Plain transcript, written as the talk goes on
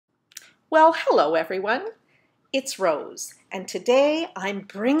Well, hello everyone. It's Rose, and today I'm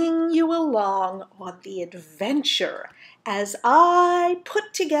bringing you along on the adventure as I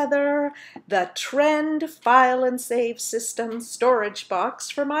put together the Trend File and Save System storage box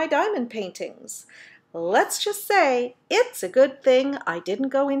for my diamond paintings. Let's just say it's a good thing I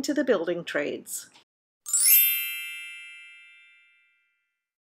didn't go into the building trades.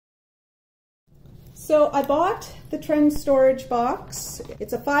 So I bought the Trend storage box.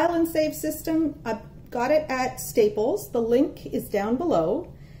 It's a file and save system. I got it at Staples. The link is down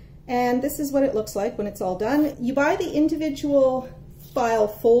below. And this is what it looks like when it's all done. You buy the individual file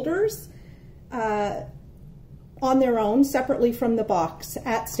folders on their own, separately from the box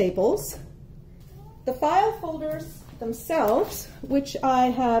at Staples. The file folders themselves, which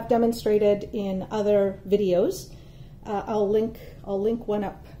I have demonstrated in other videos, I'll link one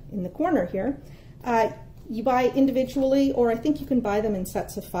up in the corner here. You buy individually, or I think you can buy them in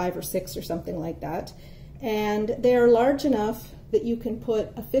sets of 5 or 6 or something like that. And they're large enough that you can put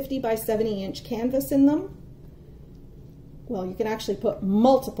a 50 by 70 inch canvas in them. Well, you can actually put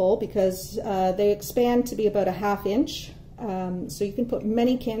multiple because they expand to be about a ½ inch. So you can put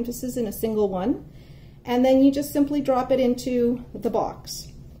many canvases in a single one. And then you just simply drop it into the box.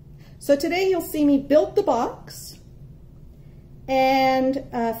 So today you'll see me build the box and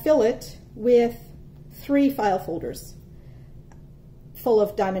fill it with 3 file folders full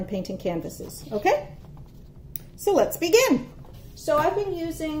of diamond painting canvases, okay? So let's begin. So I've been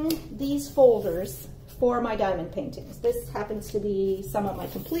using these folders for my diamond paintings. This happens to be some of my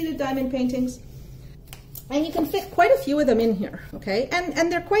completed diamond paintings. And you can fit quite a few of them in here, okay?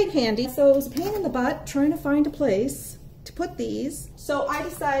 And they're quite handy. So it was a pain in the butt trying to find a place to put these. So I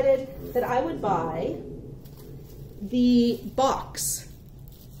decided that I would buy the box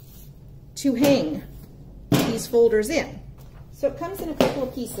to hang these folders in. So it comes in a couple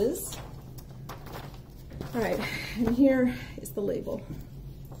of pieces. All right, and here is the label.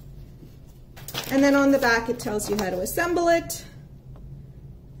 And then on the back it tells you how to assemble it.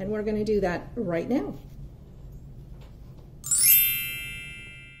 And we're going to do that right now.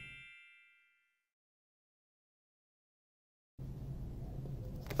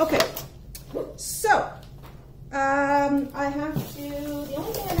 Okay, so the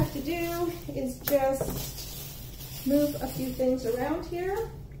only thing I have to do is just move a few things around here.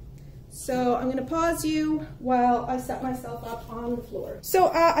 So I'm going to pause you while I set myself up on the floor. So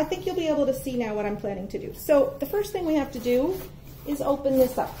I think you'll be able to see now what I'm planning to do. So the first thing we have to do is open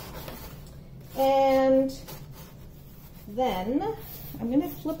this up. And then I'm going to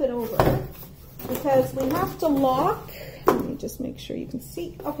flip it over because we have to lock. Let me just make sure you can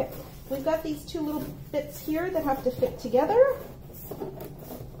see. Okay, we've got these 2 little bits here that have to fit together.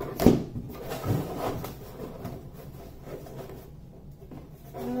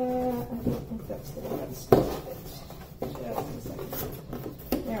 I don't think that's the best fit. Just a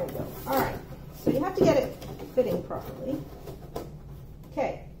second. There we go. All right, so you have to get it fitting properly.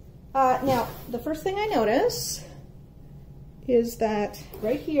 Okay, now the first thing I notice is that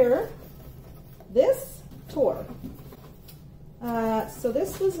right here, this tore. So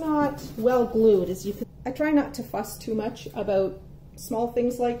this was not well glued, as you can. I try not to fuss too much about small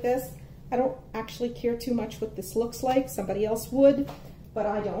things like this. I don't actually care too much what this looks like. Somebody else would, but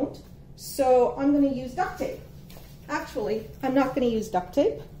I don't. So I'm going to use duct tape. Actually, I'm not going to use duct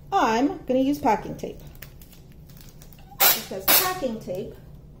tape. I'm going to use packing tape. Because packing tape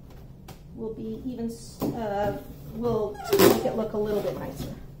will be even, will make it look a little bit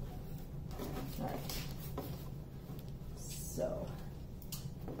nicer. All right. So,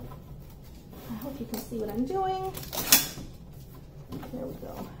 I hope you can see what I'm doing. There we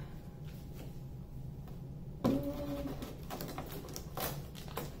go.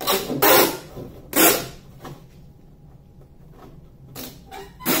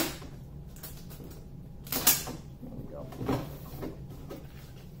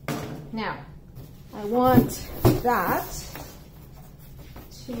 Now, I want that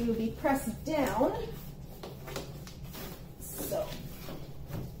to be pressed down. So,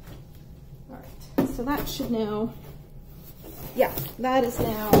 all right, so that should now, yeah, that is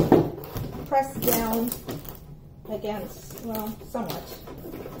now pressed down against, well, somewhat.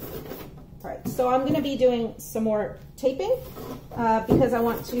 All right, so I'm going to be doing some more taping because I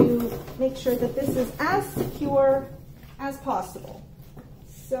want to make sure that this is as secure as possible.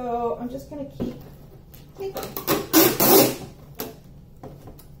 So I'm just going to keep taping.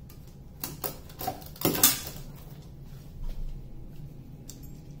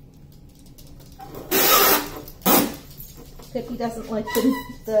 Pippi doesn't like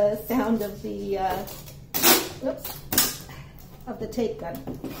the sound of the, oops, of the tape gun.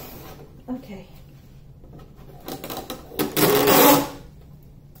 Okay.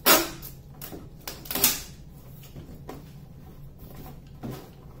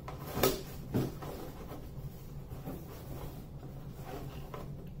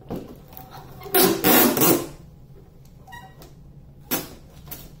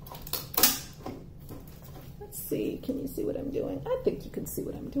 See, can you see what I'm doing? I think you can see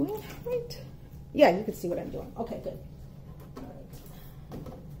what I'm doing, right? Yeah, you can see what I'm doing. Okay, good. All right.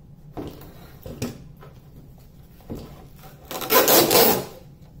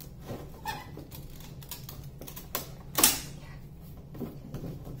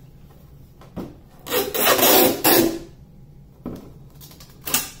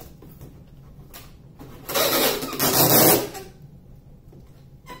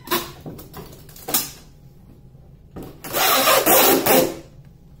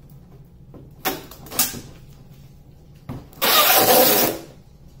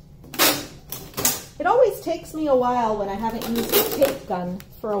 Takes me a while when I haven't used the tape gun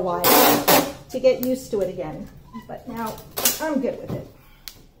for a while to get used to it again, but now I'm good with it.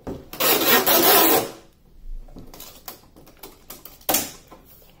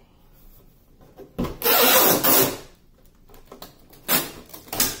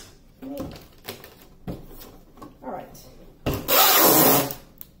 All right.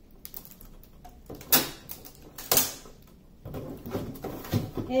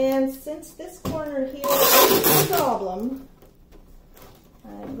 And since this corner here is a problem,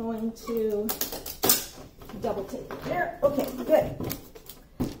 I'm going to double tape it there. Okay, good.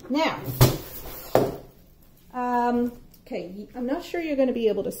 Now, okay, I'm not sure you're going to be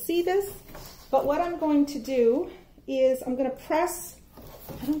able to see this, but what I'm going to do is I'm going to press,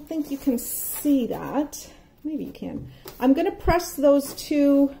 I don't think you can see that. Maybe you can. I'm going to press those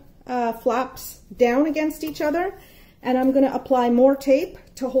two flaps down against each other, and I'm going to apply more tape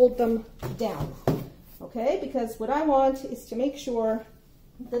to hold them down, okay? Because what I want is to make sure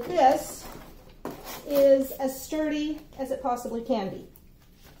that this is as sturdy as it possibly can be.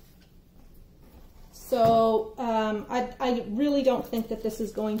 So I really don't think that this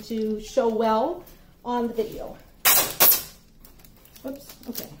is going to show well on the video. Whoops,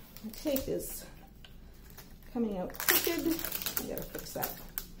 okay, my tape is coming out crooked. I gotta fix that.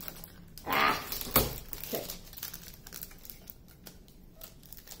 Ah, okay.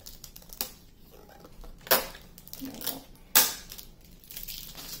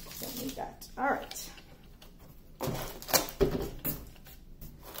 Don't need that. All right. So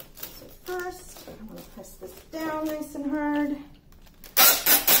first, I'm going to press this down nice and hard. And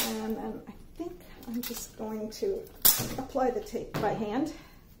then I think I'm just going to apply the tape by hand.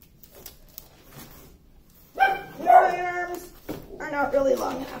 My arms are not really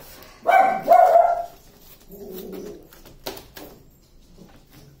long enough.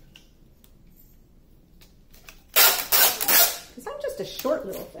 Because I'm just a short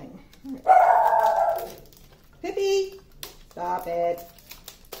little thing. Right. Pippi, stop it.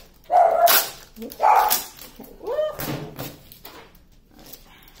 Okay.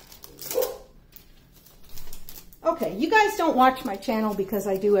 Okay, you guys don't watch my channel because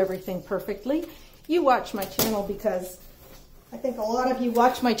I do everything perfectly. You watch my channel because I think a lot of you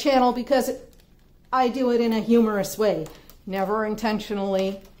watch my channel because I do it in a humorous way. Never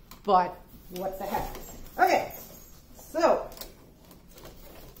intentionally, but what the heck. Okay, so.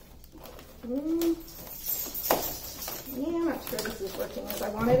 Yeah, I'm not sure this is working as I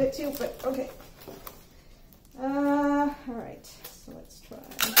wanted it to, but okay. All right, so let's try.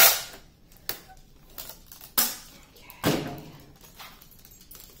 Okay.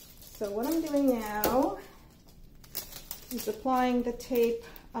 So what I'm doing now is applying the tape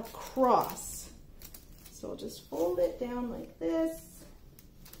across. So I'll just fold it down like this,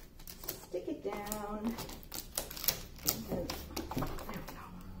 stick it down, and then,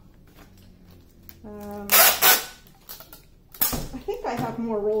 I think I have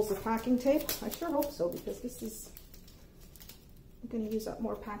more rolls of packing tape. I sure hope so, because this is, I'm going to use up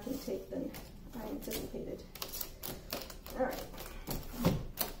more packing tape than I anticipated. All right.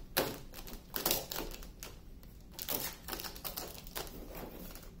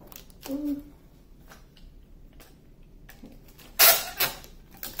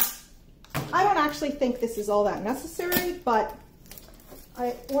 I don't actually think this is all that necessary, but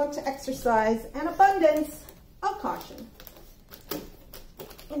I want to exercise an abundance of caution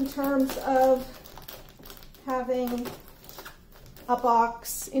in terms of having a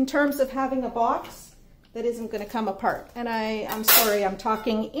box, that isn't going to come apart. And I'm sorry, I'm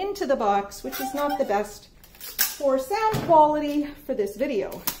talking into the box, which is not the best for sound quality for this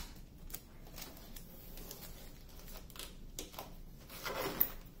video.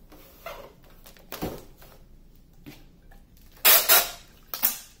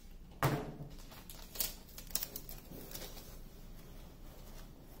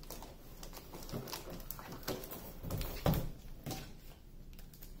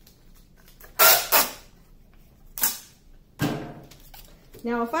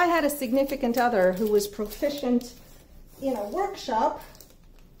 Now, if I had a significant other who was proficient in a workshop,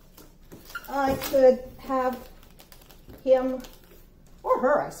 I could have him, or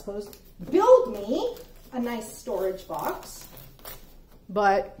her, I suppose, build me a nice storage box.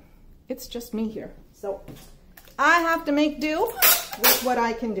 But it's just me here. So I have to make do with what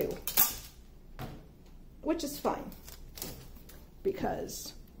I can do, which is fine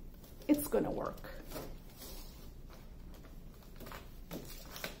because it's going to work.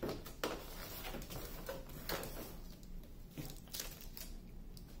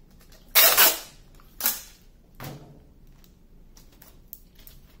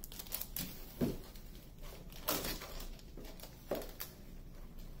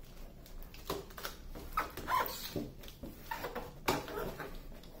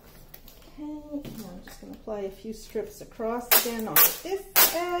 Apply a few strips across again on this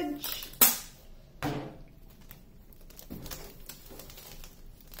edge.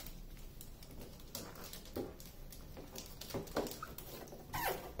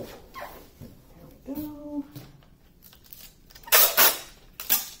 There we go.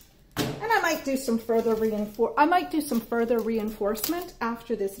 And I might do some further reinforcement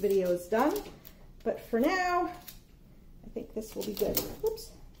after this video is done, but for now, I think this will be good. Oops.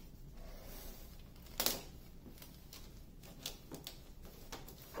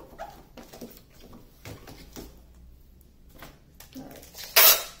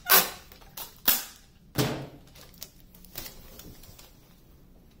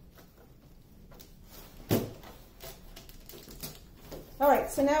 All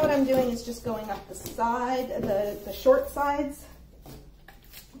right, so now what I'm doing is just going up the side, the short sides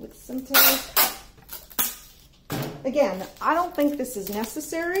with some tape. Again, I don't think this is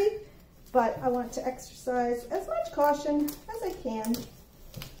necessary, but I want to exercise as much caution as I can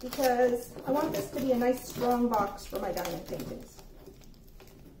because I want this to be a nice strong box for my diamond paintings.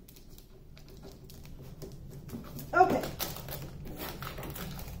 Okay.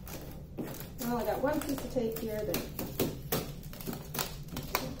 Well, I got one piece of tape here that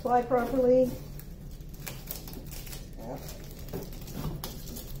apply properly. Yeah.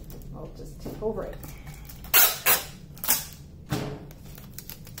 I'll just tape over it.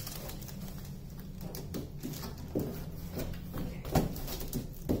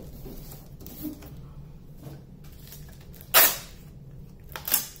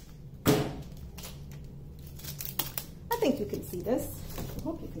 I think you can see this. I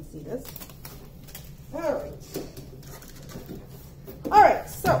hope you can see this. All right. All right,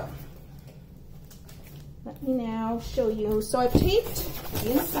 so let me now show you. So I've taped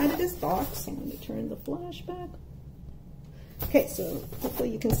the inside of this box. I'm going to turn the flash back. Okay, so hopefully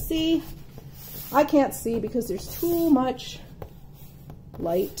you can see. I can't see because there's too much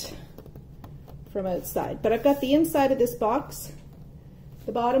light from outside. But I've got the inside of this box,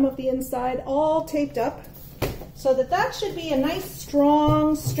 the bottom of the inside, all taped up so that should be a nice,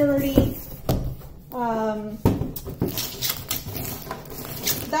 strong, sturdy,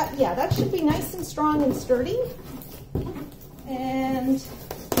 that should be nice and strong and sturdy. And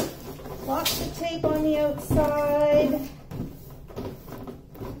lots of tape on the outside.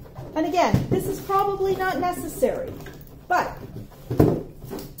 And again, this is probably not necessary, but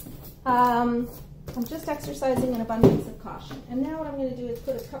I'm just exercising an abundance of caution. And now what I'm going to do is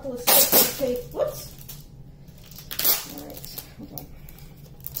put a couple of strips of tape. Whoops. All right, hold on.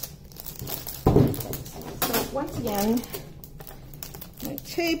 So once again, my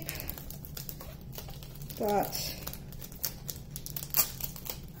tape got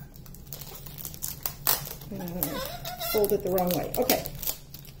folded the wrong way. Okay.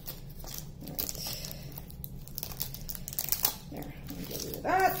 All right. There, let me get rid of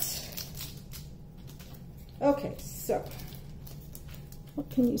that. Okay, so what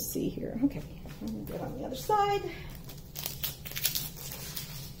can you see here? Okay, I'm going to get on the other side.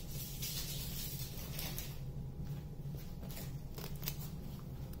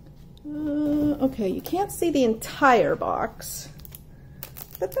 Okay, you can't see the entire box,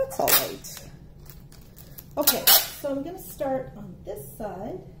 but that's all right. Okay, so I'm going to start on this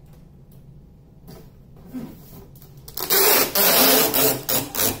side.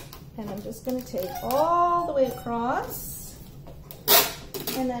 And I'm just going to take all the way across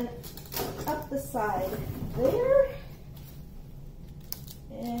and then up the side there.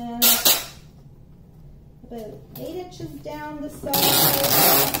 And about 8 inches down the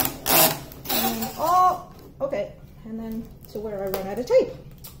side. And then okay, and then to where I run out of tape.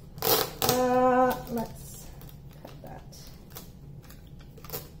 Let's cut that.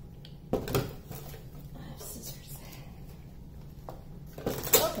 I have scissors.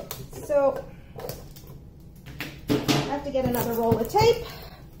 Okay, so have to get another roll of tape.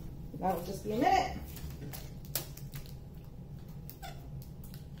 That'll just be a minute.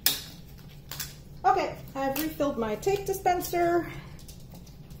 Okay, I've refilled my tape dispenser.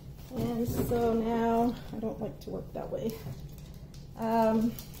 And so now, I don't like to work that way. So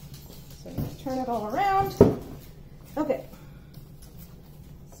I'm going to turn it all around. Okay.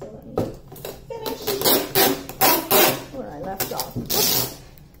 So let me finish where I left off. Oops.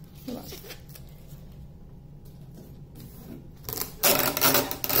 Hold on.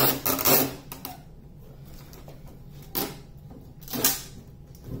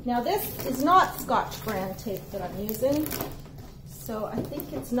 Now this is not Scotch brand tape that I'm using, so I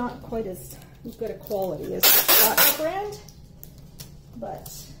think it's not quite as good a quality as the Scotch brand.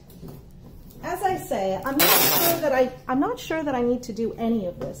 But as I say, I'm not sure that I need to do any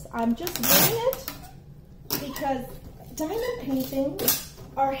of this. I'm just doing it because diamond paintings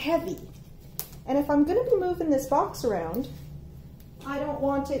are heavy, and if I'm going to be moving this box around, I don't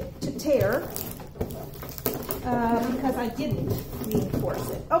want it to tear. Because I didn't reinforce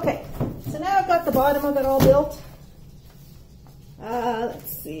it. Okay, so now I've got the bottom of it all built.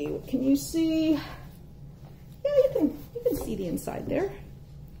 Let's see, what can you see? Yeah, you can see the inside there.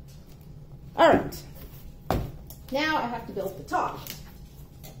 All right, now I have to build the top.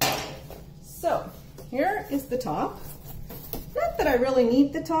 So here is the top. Not that I really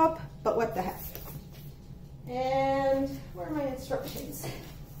need the top, but what the heck. And where are my instructions?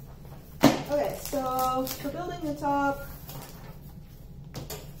 Okay, so for building the top,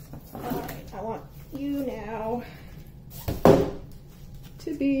 all right, I want you now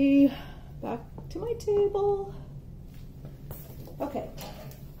to be back to my table. Okay,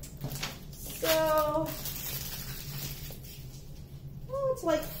 so, well, it's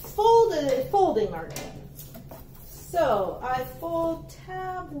like folding margin. So I fold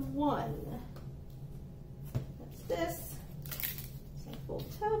tab 1. That's this. So I fold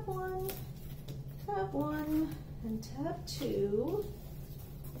tab 1. Tab 1 and tab 2,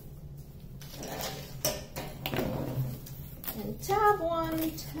 and tab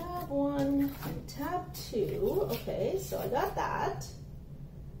 1, tab 1, and tab 2. Okay, so I got that.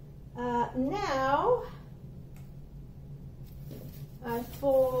 Now I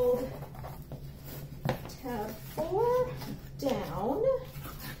fold tab 4 down. All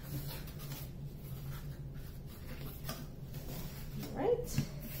right.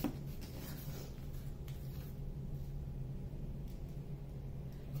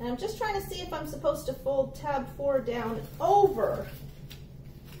 And I'm just trying to see if I'm supposed to fold tab 4 down over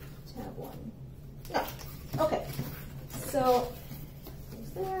tab 1. No. Okay. So, there's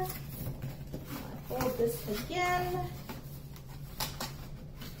there. I fold this again.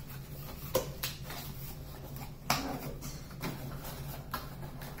 All right.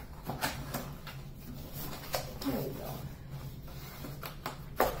 There we go.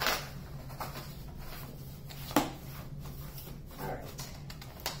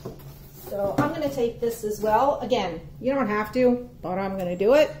 So I'm going to take this as well. Again, you don't have to, but I'm going to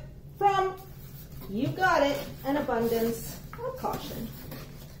do it from You Got It, an abundance of caution.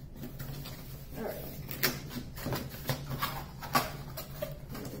 All right.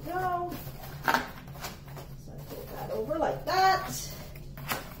 There we go. So I fold that over like that.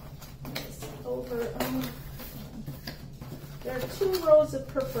 This over. There are 2 rows of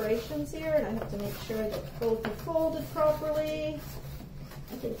perforations here, and I have to make sure that both are folded properly.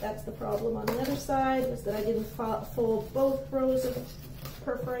 I think that's the problem on the other side, was that I didn't fold both rows of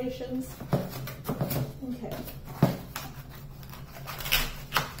perforations. Okay.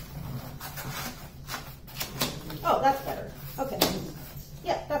 Oh, that's better. Okay.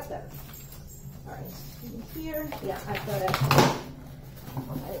 Yeah, that's better. All right. In here, yeah, I've got to,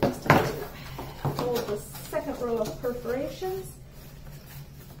 I just have to fold the second row of perforations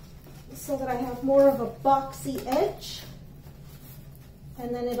so that I have more of a boxy edge.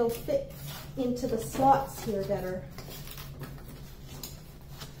 And then it'll fit into the slots here better.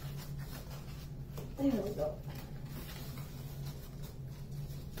 There we go.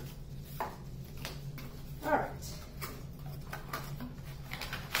 All right.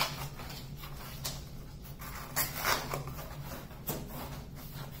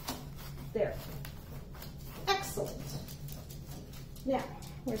 There. Excellent. Now,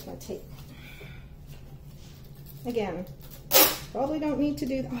 where's my tape? Again, probably don't need to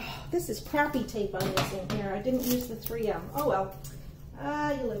do, oh, this is crappy tape I'm using here. I didn't use the 3M. Oh well.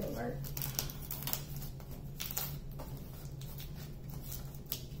 You live and learn.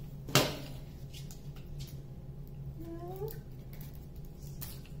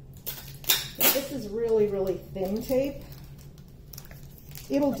 This is really, really thin tape.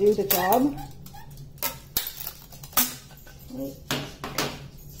 It'll do the job. Right.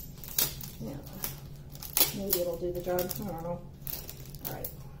 Yeah. Maybe it'll do the job. I don't know. All right.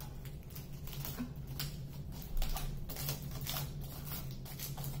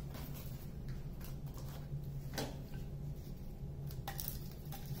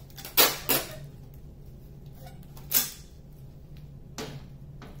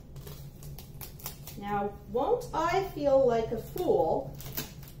 Now, won't I feel like a fool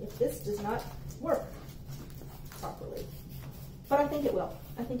if this does not work properly? But I think it will.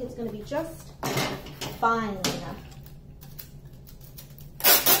 I think it's going to be just fine.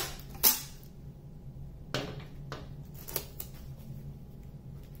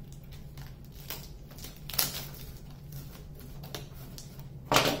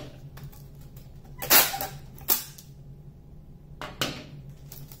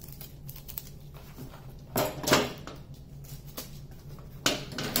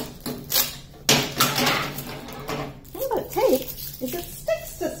 Is it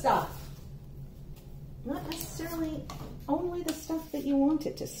sticks to stuff. Not necessarily only the stuff that you want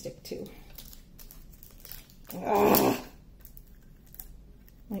it to stick to.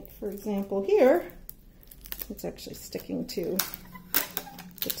 Like for example here, it's actually sticking to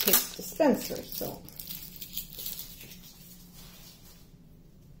the tape dispenser, so.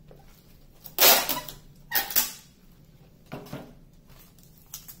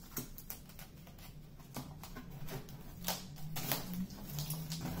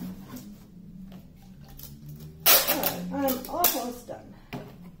 I'm almost done.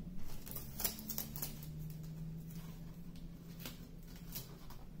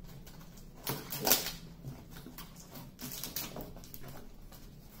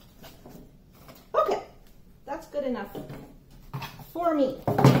 Okay, that's good enough for me.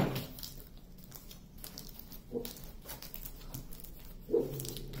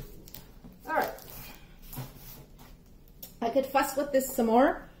 All right. I could fuss with this some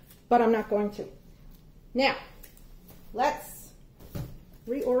more, but I'm not going to. Now, let's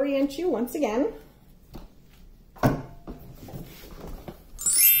reorient you once again.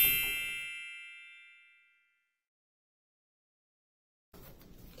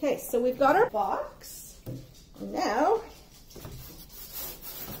 Okay, so we've got our box. And now,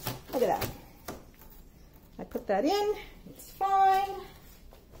 look at that. I put that in, it's fine.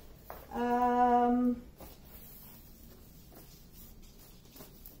 I'm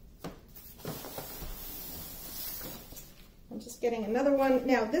just getting another one.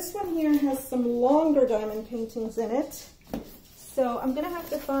 Now this one here has some longer diamond paintings in it. So I'm gonna have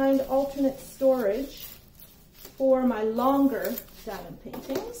to find alternate storage for my longer diamond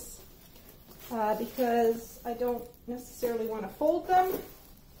paintings because I don't necessarily want to fold them.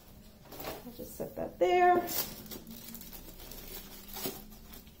 I'll just set that there. I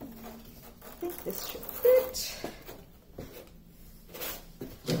think this should fit.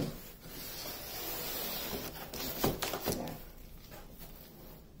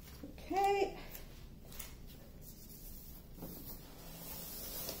 Okay.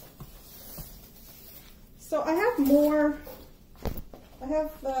 So I have more. I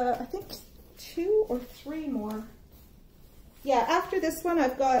have, I think, 2 or 3 more. Yeah, after this one,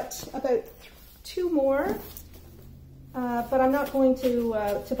 I've got about 2 more, but I'm not going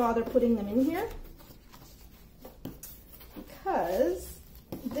to bother putting them in here because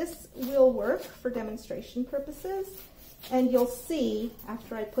this will work for demonstration purposes, and you'll see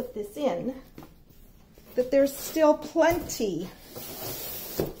after I put this in that there's still plenty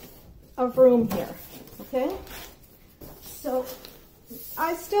of room here, okay? So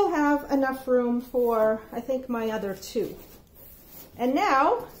I still have enough room for, I think, my other 2. And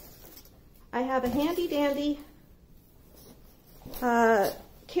now I have a handy dandy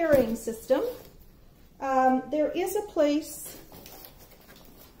carrying system. There is a place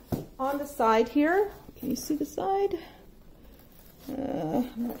on the side here. Can you see the side? I'm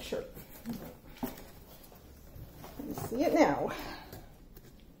not sure. Let me see it now.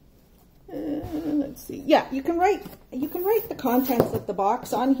 Let's see. Yeah, you can write the contents of the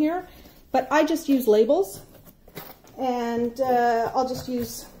box on here, but I just use labels, and I'll just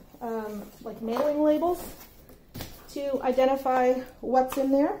use like mailing labels to identify what's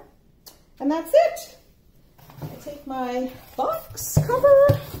in there, and that's it. I take my box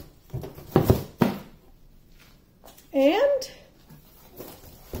cover and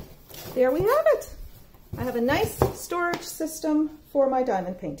there we have it. I have a nice storage system for my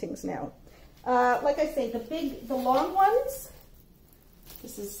diamond paintings now. Like I say, the long ones,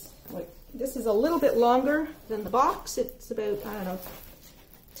 this is a little bit longer than the box. It's about, I don't know,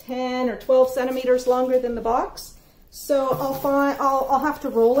 10 or 12 centimeters longer than the box. So I'll have to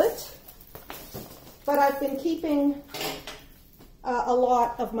roll it. But I've been keeping a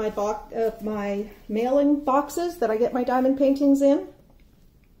lot of my mailing boxes that I get my diamond paintings in,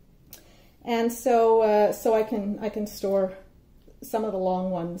 and so I can store some of the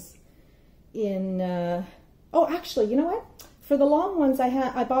long ones in. Oh, actually, you know what? For the long ones,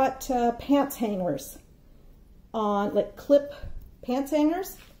 I bought pants hangers on, like clip pants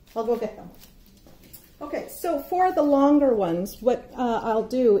hangers. I'll go get them. Okay, so for the longer ones, what I'll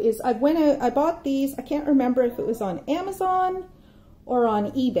do is I bought these. I can't remember if it was on Amazon or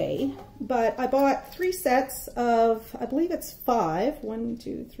on eBay, but I bought 3 sets of, I believe it's 5. 1,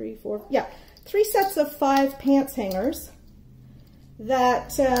 2, 3, 4. Yeah, 3 sets of 5 pants hangers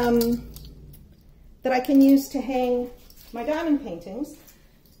that that I can use to hang my diamond paintings.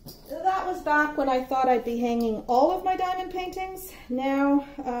 That was back when I thought I'd be hanging all of my diamond paintings. Now,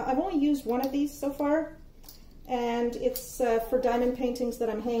 I've only used one of these so far, and it's for diamond paintings that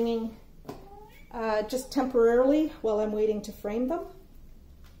I'm hanging just temporarily while I'm waiting to frame them,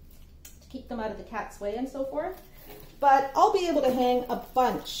 to keep them out of the cat's way and so forth. But I'll be able to hang a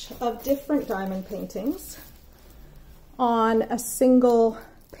bunch of different diamond paintings on a single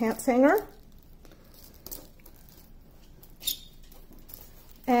pants hanger.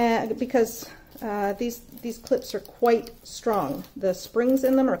 Because these clips are quite strong. The springs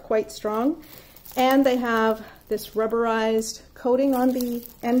in them are quite strong, and they have this rubberized coating on the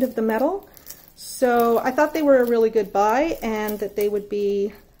end of the metal. So I thought they were a really good buy, and that they would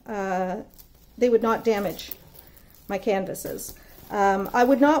be they would not damage my canvases. I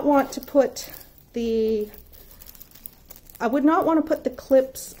would not want to put the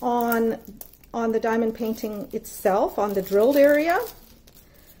clips on the diamond painting itself, on the drilled area.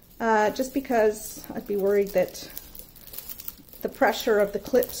 Just because I'd be worried that the pressure of the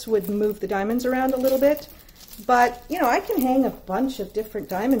clips would move the diamonds around a little bit. But, you know, I can hang a bunch of different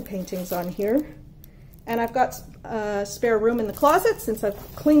diamond paintings on here. And I've got spare room in the closet, since I've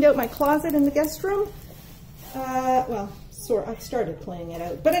cleaned out my closet in the guest room. Well, I've started cleaning it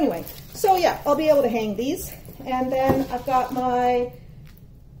out. But anyway, so yeah, I'll be able to hang these. And then I've got my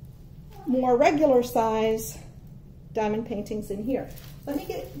more regular size diamond paintings in here. Let me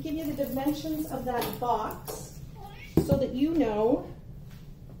give you the dimensions of that box so that you know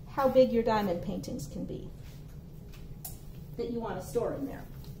how big your diamond paintings can be that you want to store in there.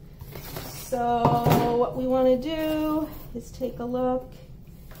 So what we want to do is take a look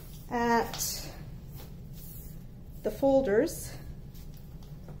at the folders.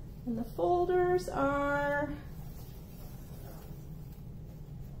 And the folders are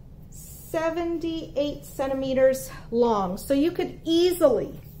 78 centimeters long. So you could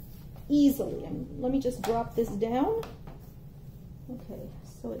easily, and let me just drop this down. Okay,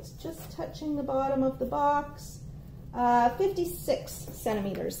 so it's just touching the bottom of the box. 56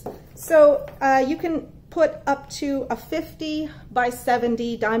 centimeters. So you can put up to a 50 by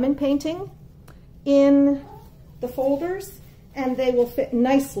 70 diamond painting in the folders, and they will fit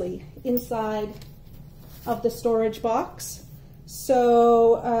nicely inside of the storage box.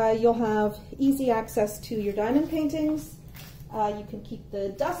 So you'll have easy access to your diamond paintings. You can keep the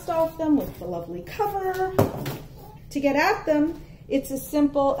dust off them with the lovely cover. To get at them, it's as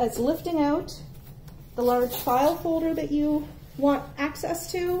simple as lifting out the large file folder that you want access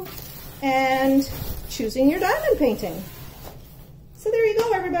to and choosing your diamond painting. So there you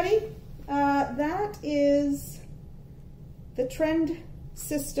go, everybody. That is the Trend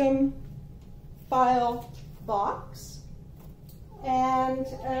System file box. And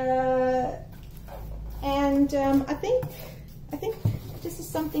I think this is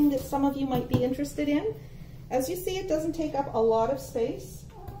something that some of you might be interested in. As you see, it doesn't take up a lot of space.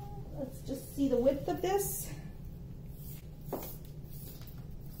 Let's just see the width of this.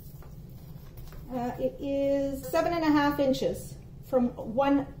 It is 7.5 inches from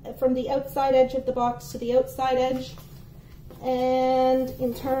the outside edge of the box to the outside edge. And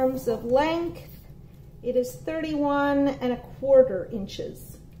in terms of length, it is 31.25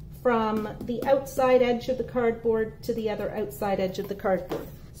 inches from the outside edge of the cardboard to the other outside edge of the cardboard.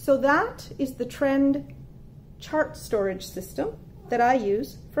 So that is the Trend chart storage system that I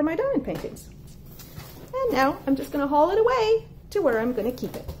use for my diamond paintings. And now I'm just going to haul it away to where I'm going to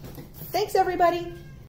keep it. Thanks, everybody.